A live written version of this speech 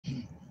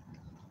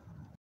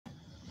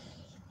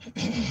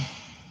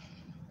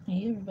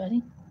Hey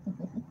everybody.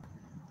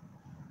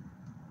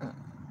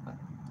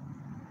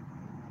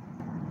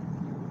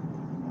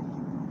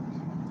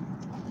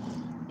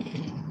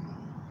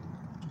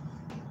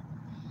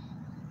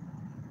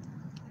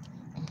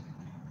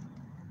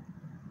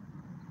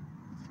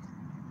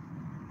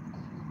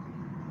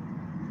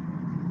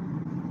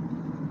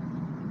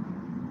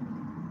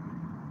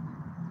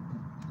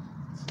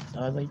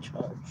 Are they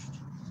charged?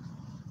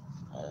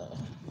 Uh,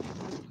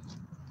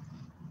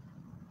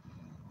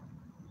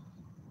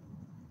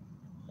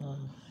 uh,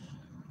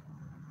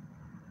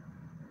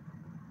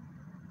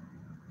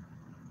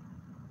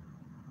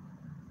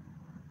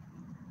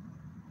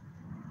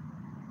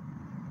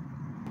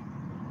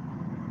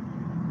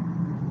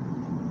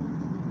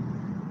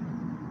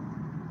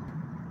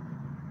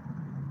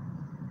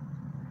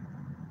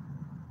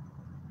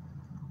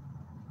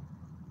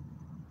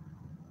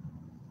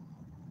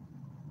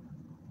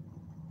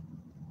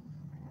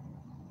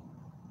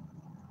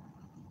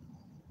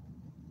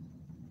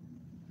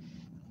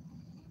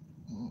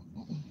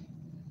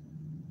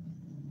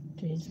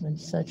 Today's been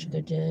such a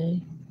good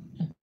day.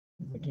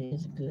 Every day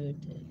is a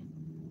good day.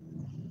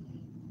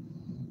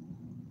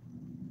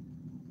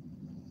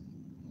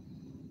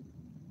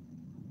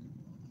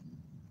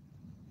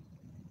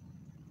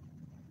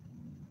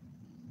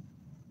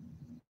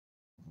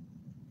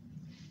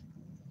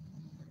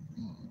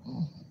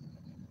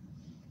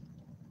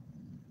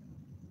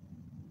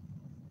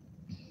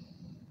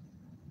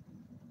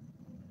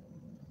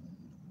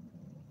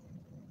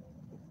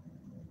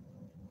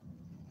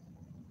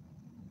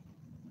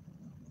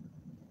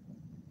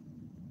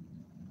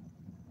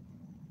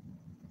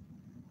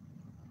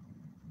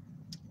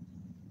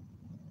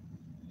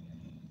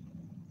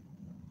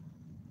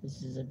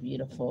 This is a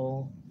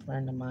beautiful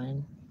friend of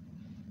mine.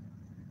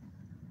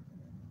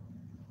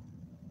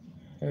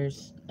 Her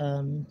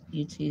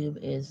YouTube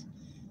is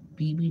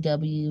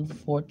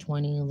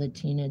BBW420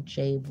 Latina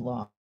J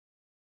Vlogs.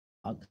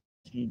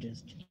 She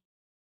just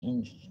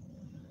changed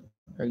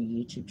her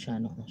YouTube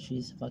channel.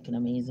 She's fucking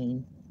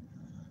amazing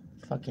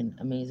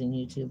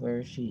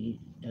YouTuber. She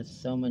does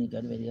so many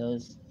good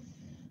videos.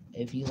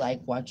 If you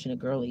like watching a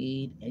girl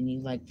eat and you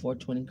like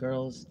 420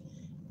 girls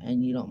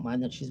and you don't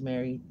mind that she's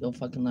married, you'll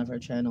fucking love her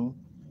channel.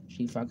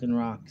 She fucking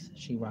rocks.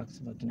 She rocks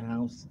the fucking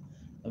house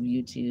of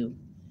YouTube,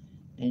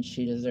 and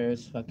she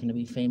deserves fucking to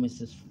be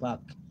famous as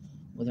fuck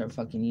with her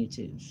fucking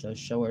YouTube. So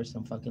show her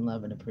some fucking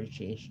love and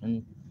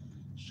appreciation.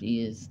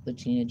 She is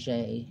Latina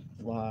J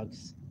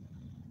Vlogs.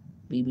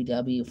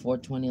 BBW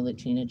 420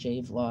 Latina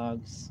J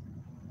Vlogs.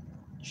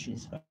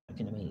 She's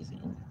fucking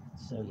amazing.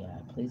 So yeah,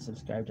 please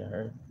subscribe to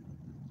her.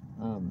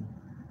 Um,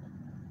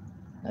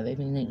 Another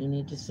thing that you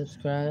need to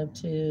subscribe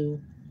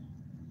to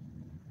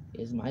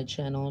is my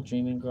channel,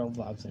 Dreaming Girl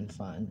Vlogs and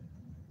Fun.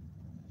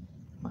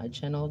 My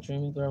channel,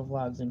 Dreaming Girl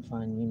Vlogs and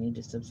Fun, you need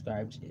to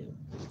subscribe to.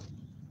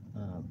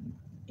 Um,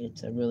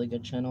 it's a really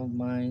good channel of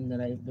mine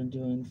that I've been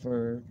doing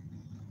for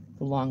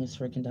the longest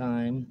freaking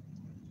time.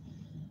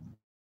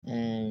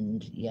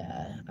 And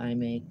yeah, I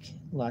make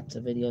lots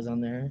of videos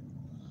on there.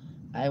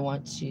 I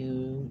want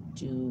to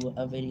do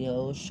a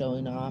video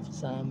showing off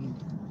some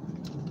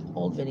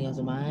old videos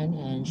of mine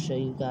and show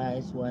you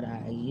guys what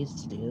I used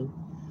to do.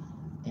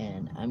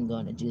 And I'm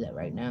going to do that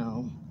right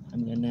now.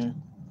 I'm going to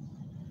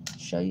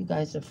show you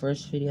guys the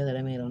first video that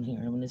I made on here.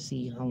 I'm going to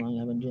see how long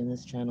I've been doing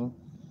this channel.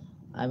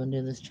 I've been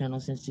doing this channel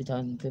since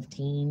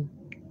 2015.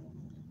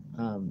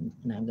 And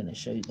I'm going to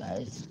show you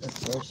guys the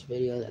first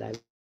video that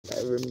I've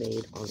ever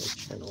made on this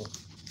channel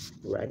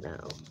right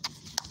now.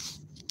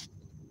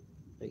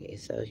 Okay,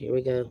 so here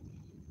we go.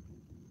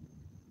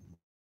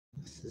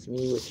 This is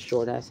me with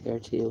short ass hair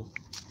too.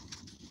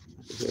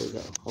 Here we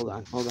go. Hold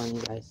on,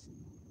 you guys.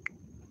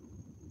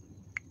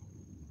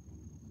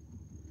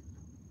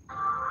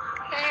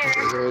 Hey, this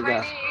is my new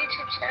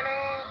YouTube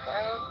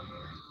channel.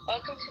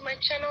 Welcome to my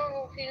channel.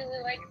 Hopefully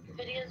you like the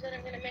videos that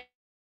I'm gonna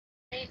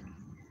make.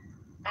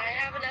 I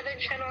have another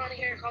channel on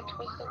here called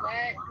Twisted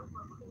Let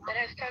that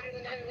has tons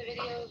and tons of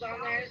videos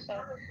on there.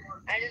 So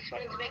I just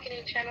wanted to make a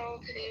new channel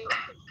to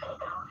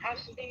have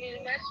something new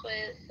to mess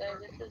with. So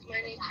this is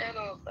my new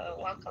channel. So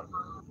welcome.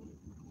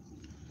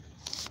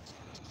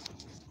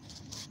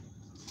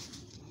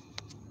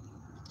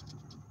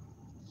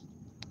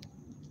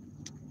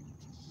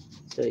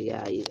 So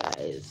yeah, you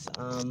guys,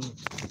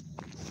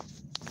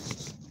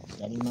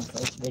 getting my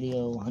first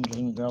video on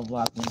Dreamy Girl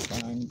Vlogging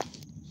Fun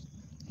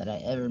that I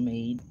ever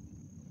made.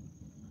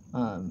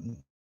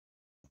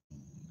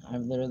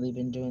 I've literally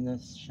been doing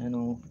this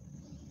channel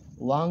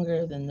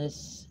longer than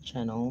this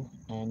channel,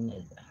 and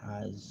it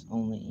has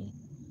only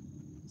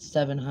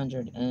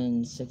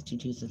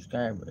 762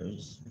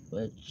 subscribers,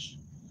 which,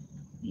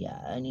 yeah,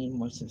 I need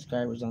more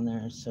subscribers on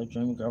there. So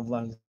Dreamy Girl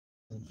Vlogs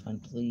and Fun,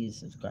 please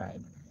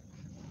subscribe.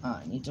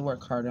 I need to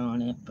work harder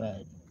on it,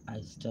 but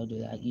I still do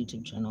that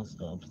YouTube channel,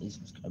 so please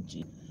subscribe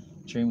to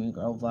Dreamy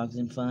Girl Vlogs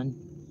and Fun.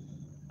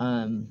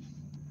 Um,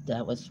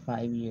 that was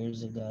 5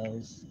 years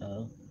ago,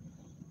 so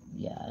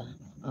yeah.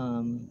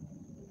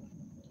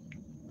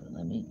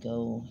 Let me me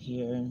go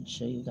here and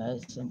show you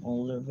guys some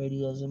older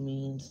videos of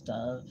me and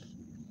stuff.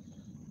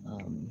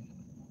 Um,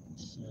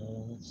 so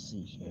let's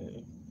see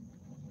here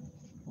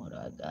what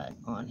I got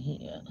on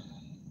here.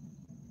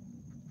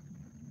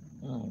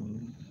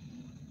 Um,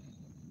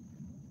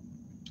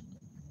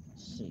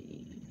 let's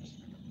see.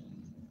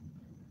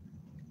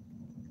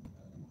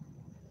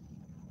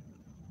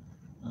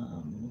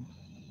 Um,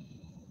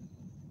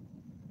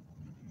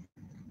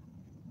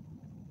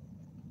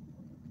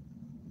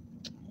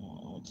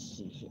 let's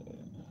see here.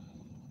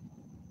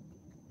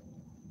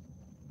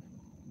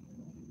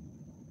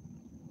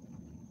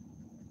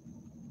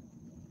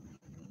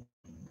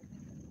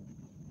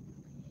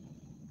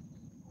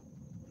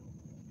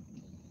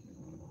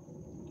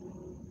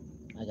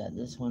 I got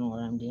this one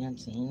where I'm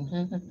dancing.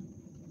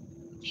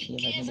 See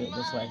if I can do it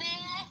this way.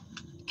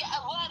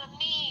 Got what I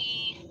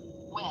need.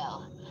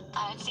 Well,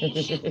 I ain't saying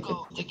shit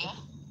gold digger,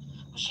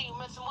 but she ain't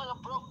messing with a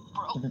broke.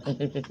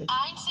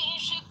 I ain't saying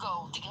shit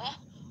gold digger,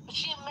 but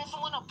she ain't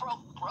messing with a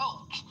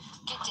broke.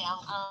 Get down,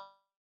 girl.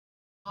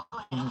 Go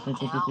ahead and get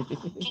down.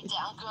 Get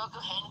down, girl. Go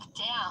ahead and get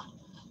down.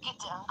 Get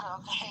down,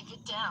 girl. Go ahead and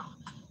get down.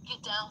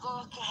 Get down,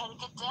 girl. Go ahead and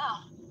get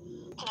down.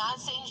 Can I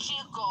say she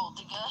a gold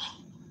digger?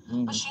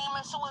 But she ain't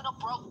messing with a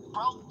broke.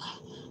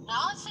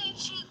 Now I say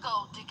she a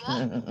gold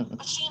digger,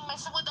 but she ain't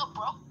messing with a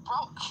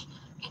broke.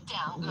 Get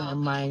down, girl. They're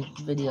my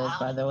videos,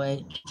 by the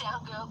way. Get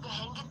down, girl. Go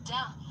ahead and get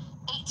down.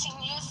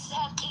 18 years,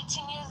 had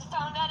 18 years, and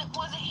found out it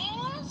wasn't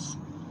his.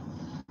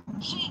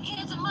 She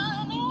gets the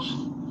money,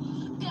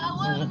 got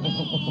what I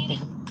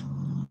need.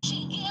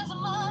 She gets the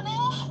money,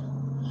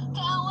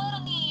 got what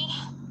I need.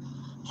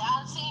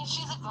 I'm saying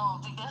she's a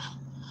gold digger,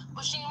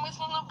 but she ain't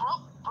messing with no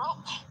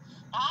broke.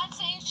 I'm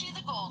saying she's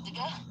a gold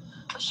digger,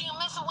 but she ain't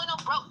messing with no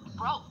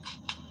broke.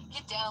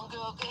 Get down,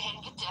 girl, go ahead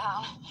and get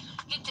down.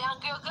 Get down,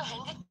 girl, go ahead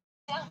and get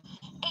down.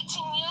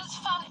 18 years,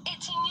 found it,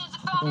 18 years,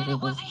 and found out it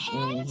wasn't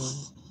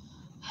his.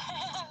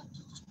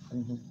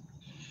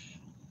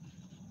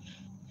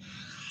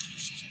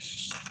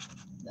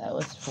 That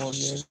was 4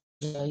 years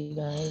ago, you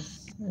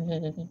guys.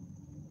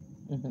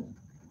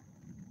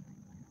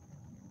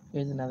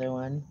 Here's another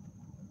one.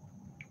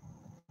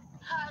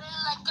 Party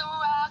like a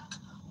rock,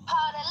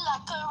 party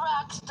like a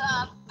rock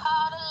star,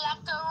 party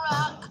like a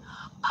rock,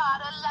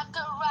 party like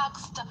a rock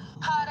star,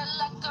 party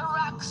like a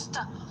rock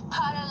star,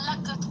 party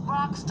like a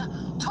rock star,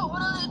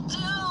 totally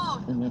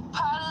dude.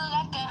 Party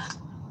like a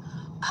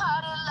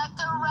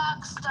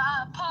rock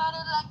star,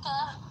 party like a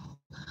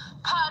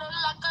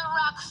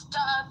rock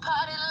star,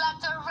 party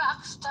like a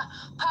rock star,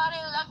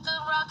 party like a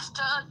rock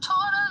star,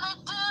 totally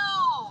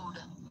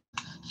dude.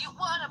 You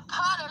wanna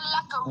party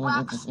like a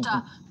rock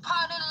star,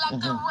 party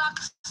like a rock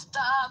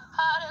star,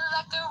 party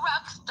like a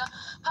rock star,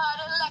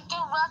 party like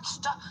a rock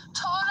star,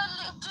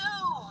 totally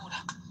dude.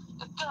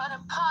 You gotta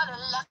party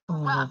like a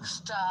rock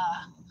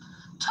star,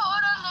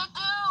 totally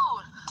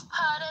dude.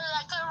 Party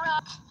like a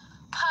rock,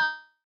 party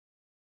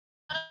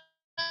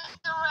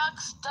like a rock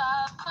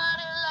star,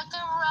 party like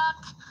a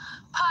rock,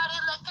 party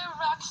like a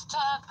rock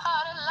star,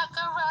 party like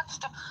a rock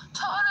star,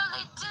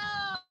 totally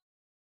dude.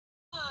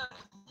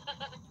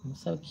 I'm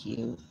so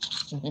cute.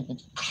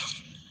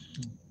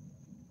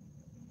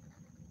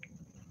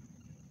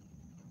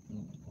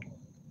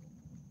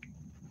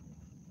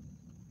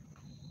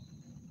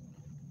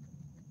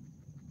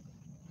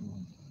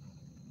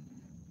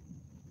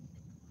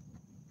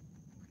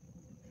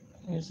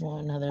 Here's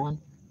another one.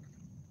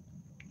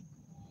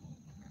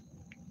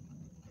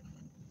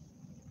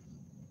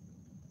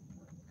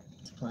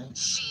 It's playing.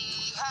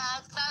 She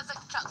had thighs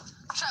like truck,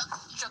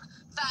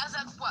 thighs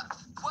like what?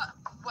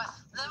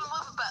 Let me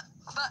move it,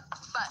 but.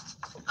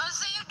 I'll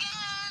say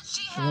again.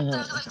 She had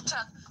thighs like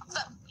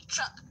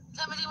truck.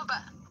 Let me move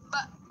it,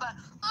 but.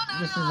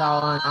 This is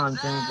all on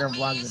Ginger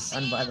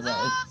Vlogsnfun, by the way.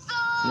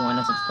 If you want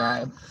to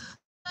subscribe.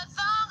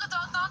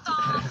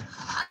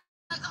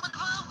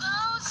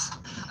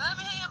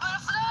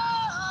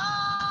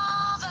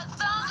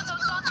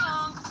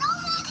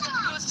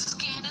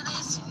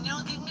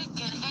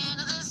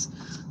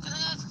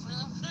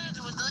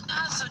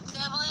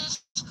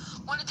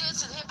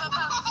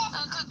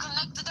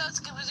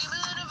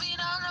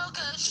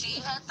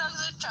 She had thugs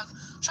like truck,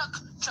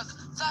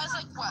 thighs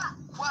like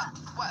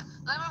what?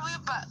 Let me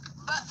read but.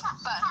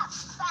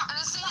 And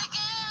I say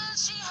again,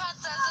 she had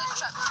thighs like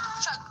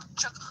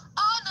truck,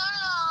 all night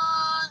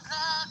long.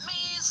 Let me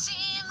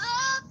see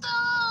that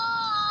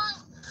thong.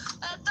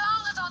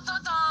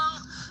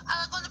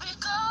 I'm gonna be a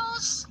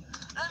ghost.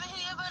 Let me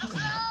hear about the flow.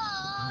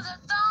 That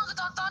thong.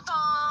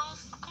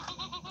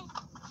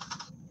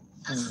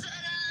 I said I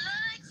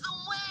like the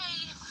way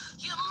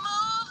you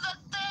move that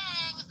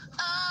thing.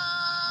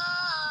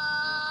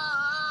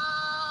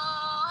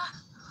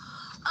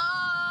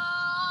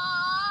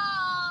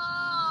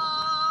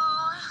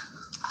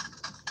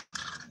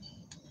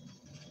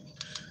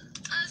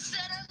 I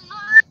said I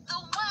like the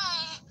way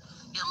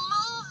you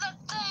move that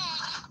thing.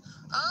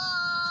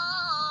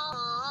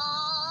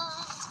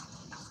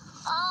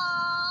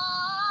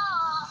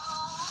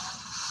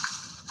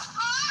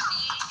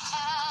 She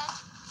had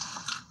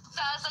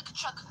thighs like a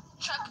truck.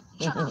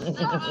 Let me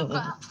move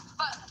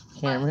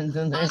Cameron's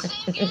in there.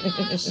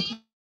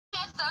 She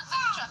had the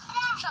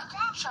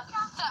truck.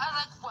 That I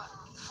like what?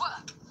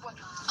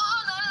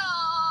 All night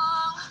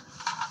long.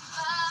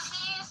 Let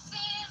me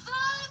see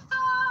that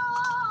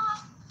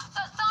thong.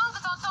 That thong.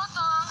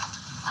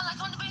 I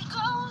like when the beat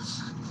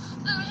goes.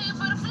 Let me hear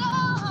for the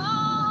flow.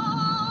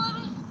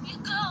 You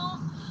go.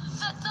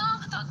 That thong.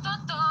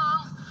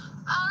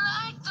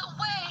 I like the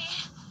way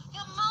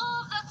you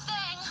move that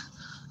thing.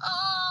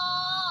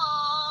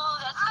 Oh,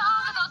 that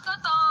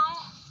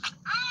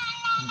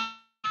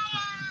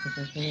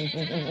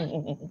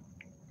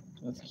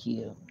That's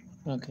cute.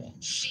 Okay.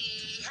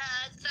 She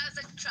had that's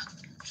a truck.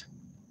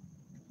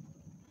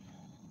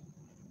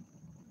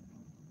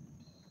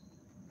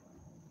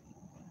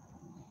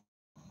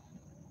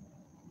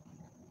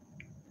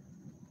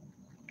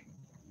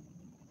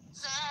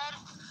 Said,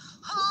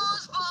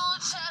 whose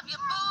boots have your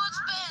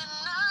boots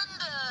been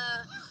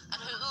under?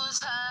 And whose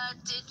heart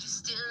did you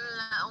steal?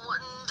 I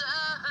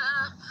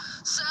wonder.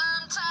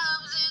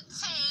 Sometimes it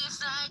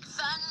tastes like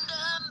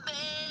thunder,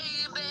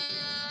 baby.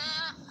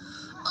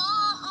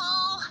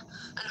 Oh,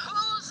 and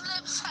whose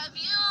lips have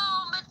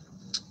you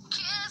been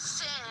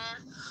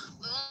kissing?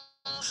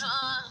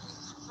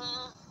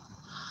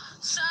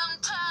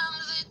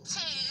 Sometimes it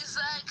tastes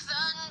like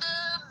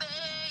thunder,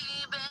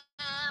 baby,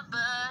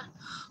 but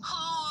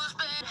whose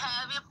bed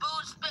have your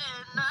boots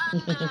been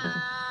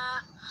under?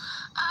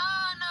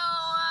 I know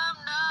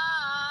I'm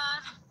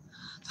not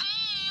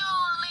the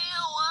only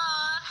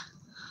one.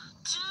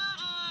 Do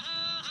do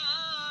do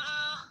do do.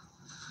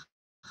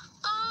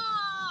 Ooh,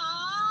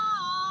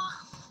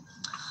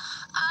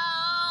 I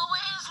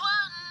always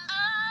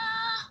wonder.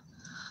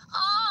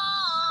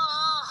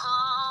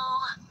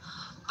 Oh,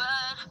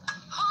 but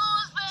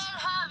whose bed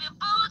have your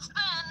boots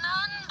been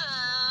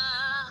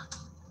under?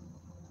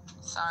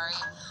 Sorry,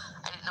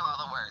 I didn't know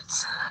all the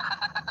words.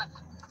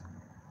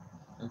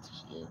 That's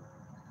cute.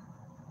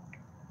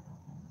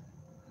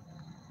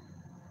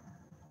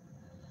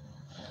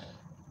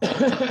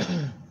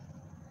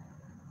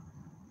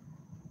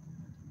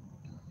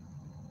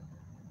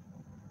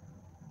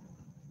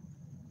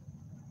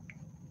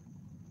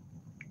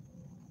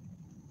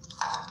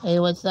 Hey,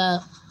 what's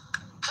up?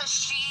 Cause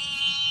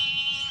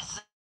she's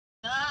a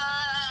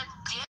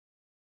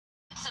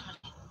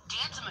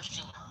dancing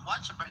machine.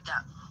 Watch her break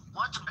down.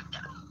 Watch her break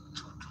down.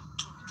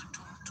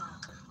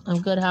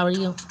 I'm good. How are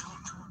you?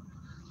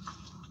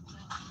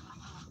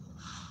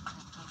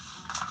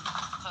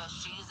 Cause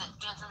she's a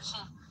dancing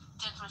machine.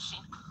 Dancing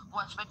machine.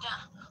 Watch break down.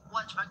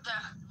 Watch break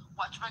down.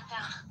 Watch break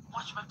down.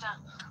 Watch break down.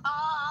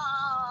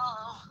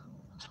 Oh.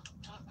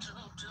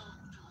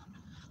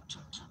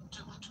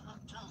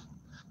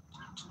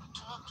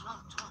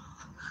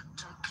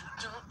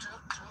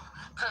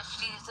 Cause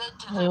she's a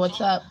dancing Hey, what's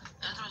machine. up?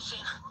 Dancing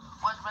machine.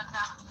 Watch break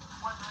down.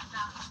 Watch break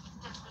down.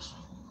 Dancing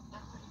machine.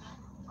 Dancing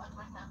machine. Watch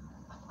break down.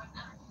 Watch break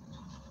down.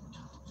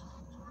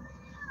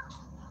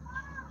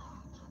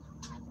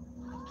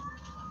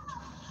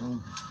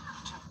 Mm.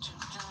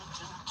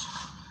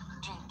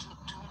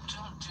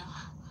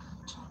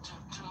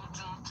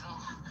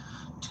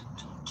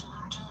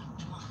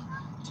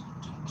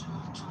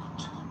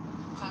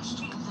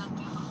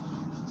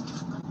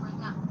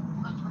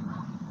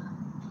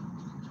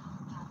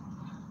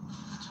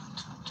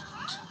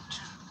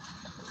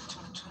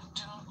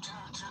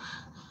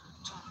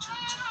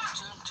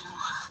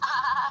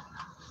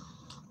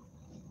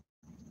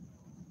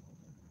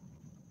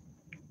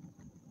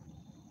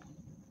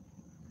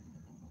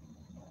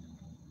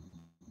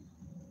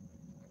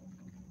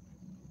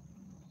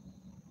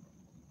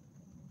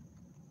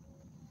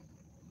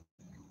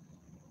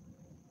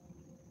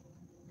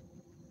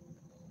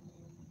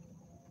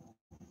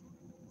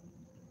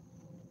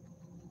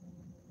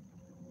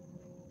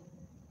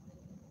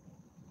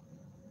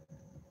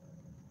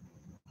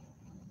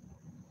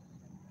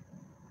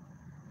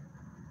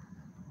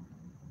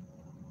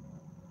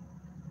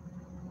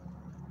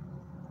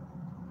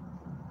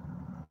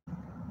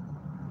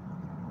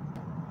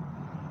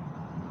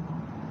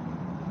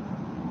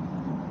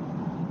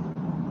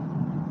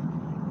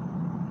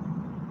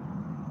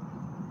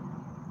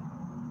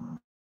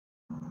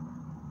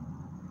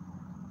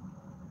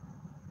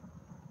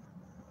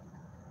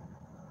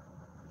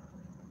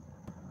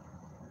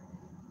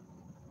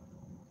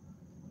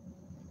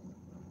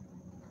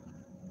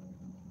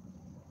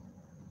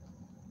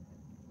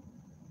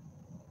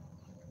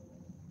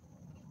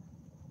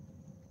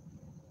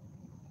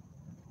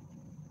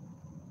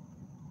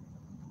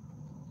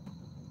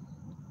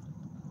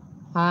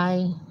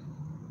 Hi.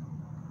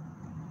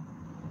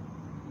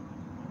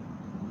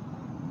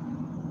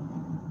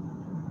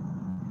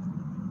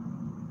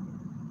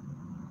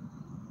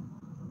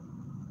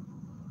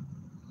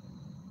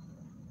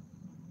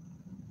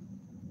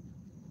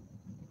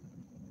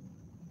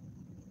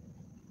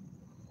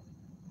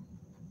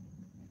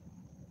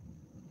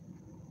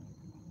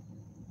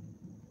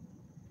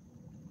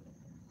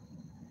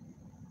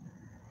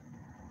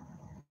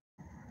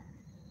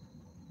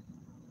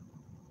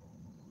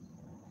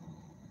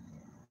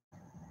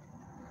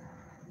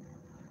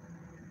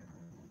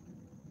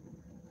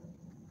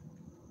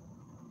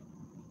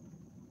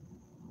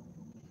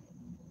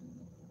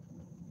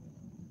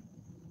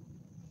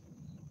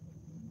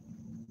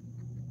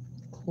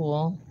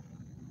 Cool.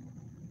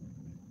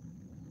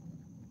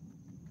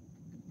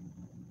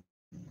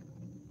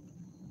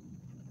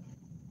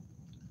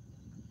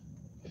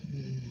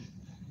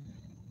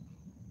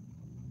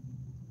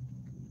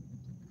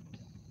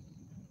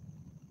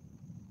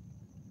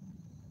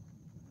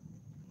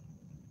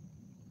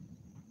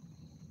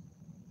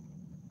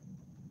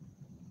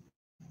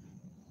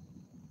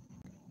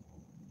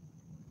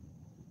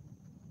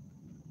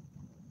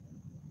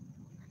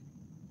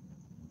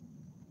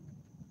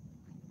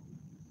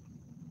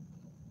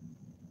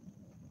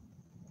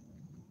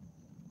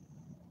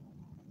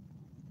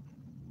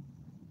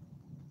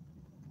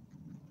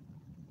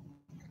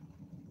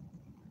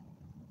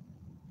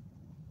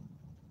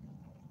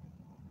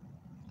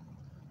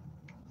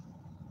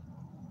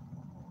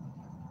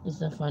 It's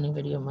a funny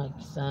video of my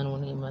son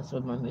when he messed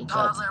with my makeup.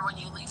 Toddler, when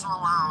you leave him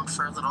alone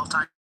for a little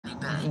tiny bit.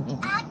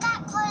 I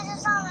got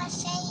glitters on my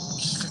face.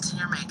 He gets in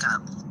your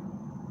makeup.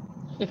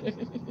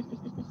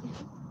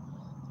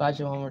 Watch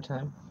it one more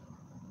time.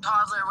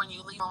 Toddler, when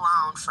you leave him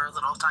alone for a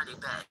little tiny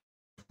bit.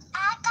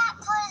 I got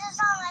glitters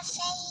on my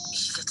face.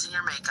 He gets in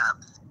your makeup.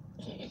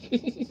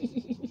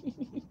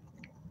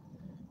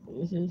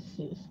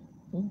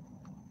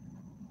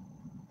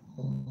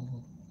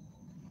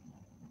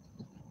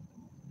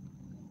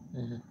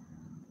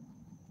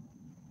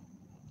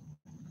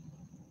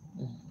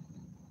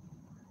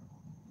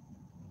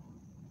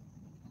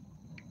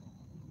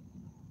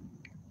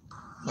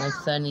 My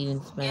son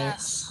eating spinach.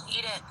 Yes,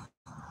 eat it.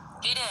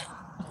 Eat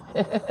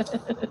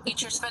it.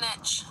 Eat your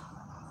spinach.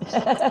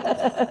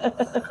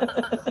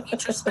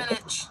 Eat your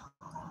spinach.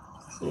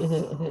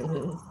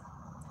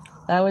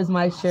 That was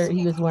my shirt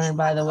he was wearing,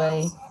 by the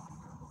way.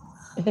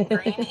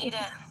 Green, eat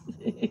it.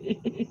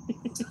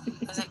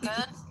 Is it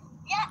good?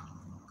 Yeah.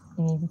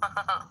 You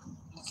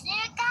see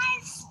it,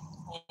 guys?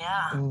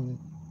 Yeah.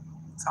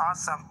 It's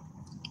awesome.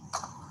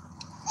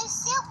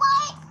 Is it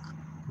white?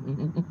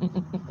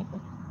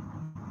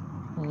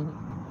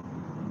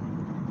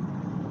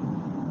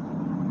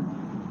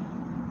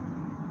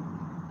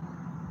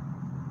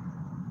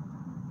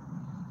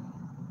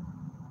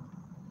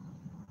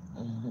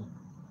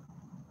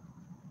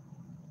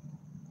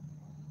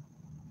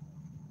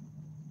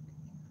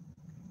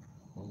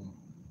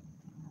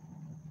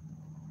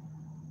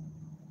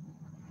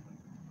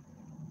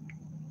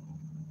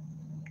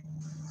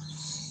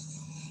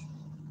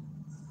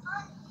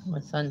 My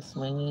son's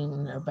swinging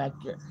in our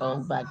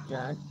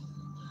backyard.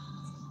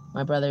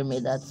 My brother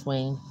made that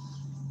swing.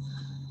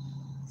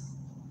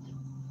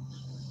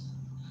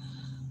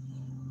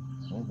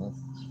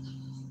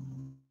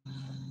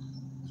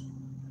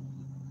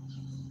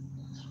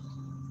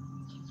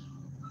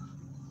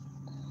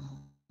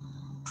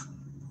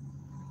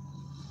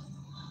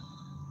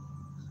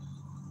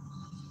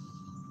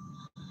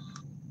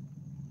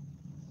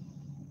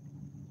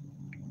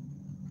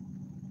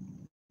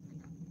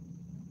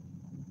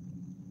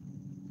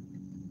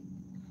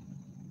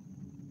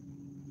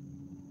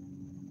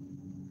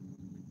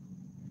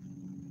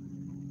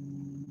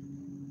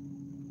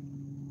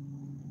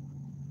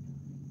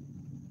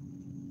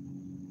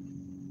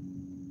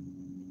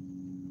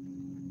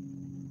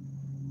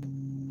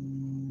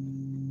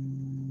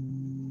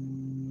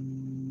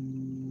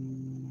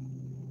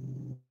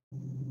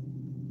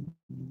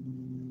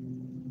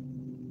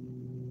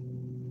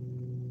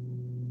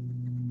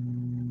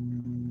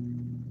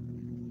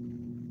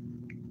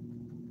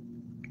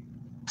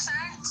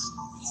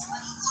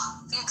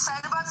 You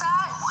excited about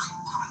that?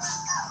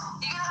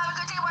 You gonna have a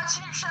good day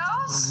watching your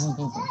shows?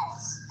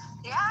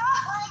 Yeah?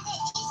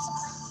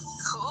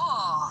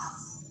 Cool.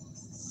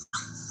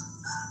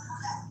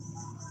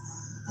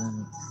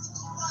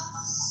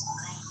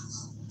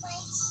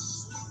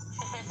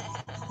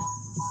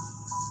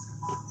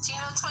 Do you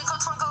know Twinkle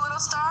Twinkle Little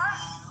Star?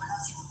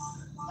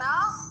 No?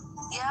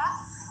 Yeah?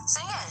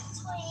 Sing it.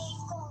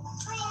 Twinkle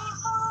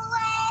Twinkle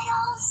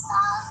Little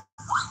Star.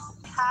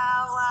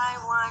 How I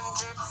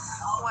wondered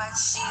what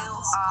you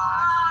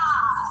are.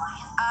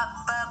 Up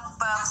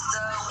above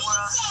the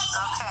world.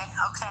 Okay,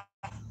 okay.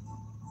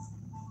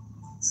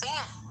 Sing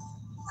it.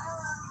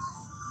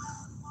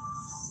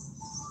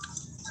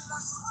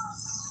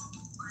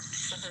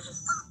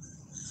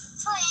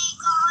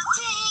 Twinkle,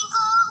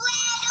 twinkle,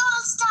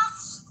 little star,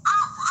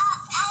 up,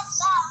 up,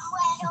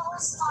 little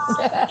star.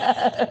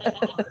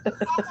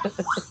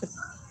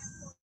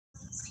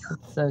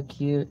 It's so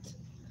cute.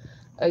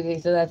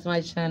 Okay, so that's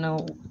my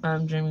channel,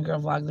 Dreaming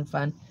Girl Vlogs and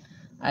Fun.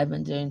 I've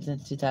been doing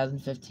since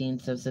 2015,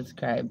 so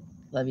subscribe.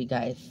 Love you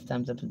guys.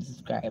 Thumbs up and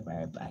subscribe. All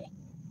right, bye.